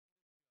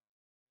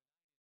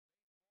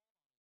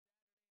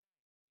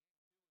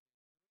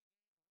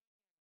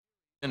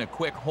In a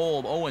quick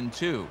hold,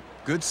 0-2.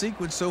 Good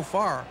sequence so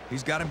far.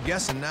 He's got him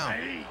guessing now.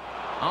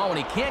 Oh, and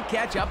he can't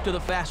catch up to the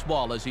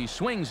fastball as he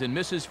swings and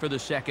misses for the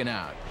second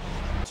out.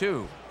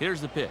 2.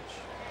 Here's the pitch.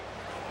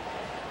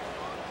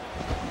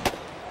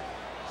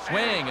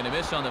 Swing and a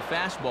miss on the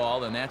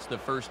fastball, and that's the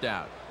first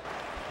out.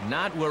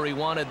 Not where he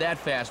wanted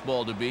that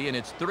fastball to be, and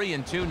it's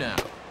 3-2 now.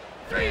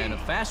 And a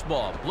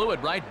fastball blew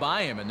it right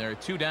by him, and they're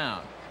 2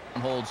 down.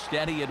 Holds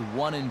steady at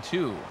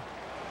 1-2.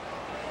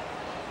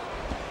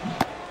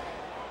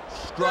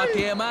 Struck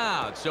him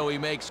out, so he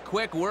makes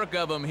quick work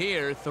of him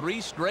here. 3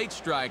 straight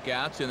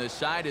strikeouts, and the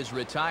side is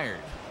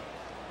retired.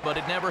 But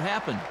it never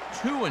happened.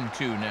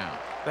 2-2 now.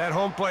 That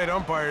home plate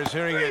umpire is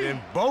hearing it in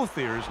both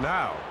ears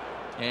now.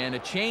 And a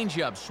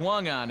changeup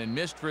swung on and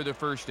missed for the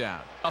first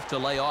out. Tough to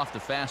lay off the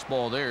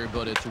fastball there,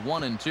 but it's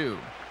 1-2.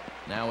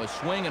 Now a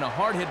swing and a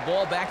hard hit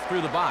ball back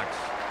through the box.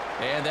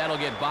 And that'll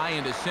get by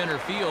into center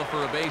field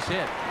for a base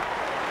hit.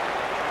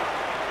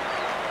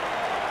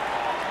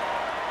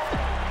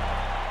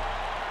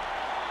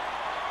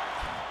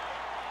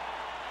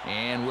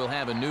 And we'll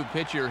have a new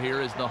pitcher here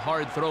as the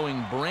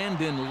hard-throwing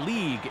Brandon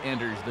League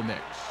enters the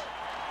mix.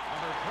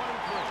 Number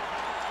 23.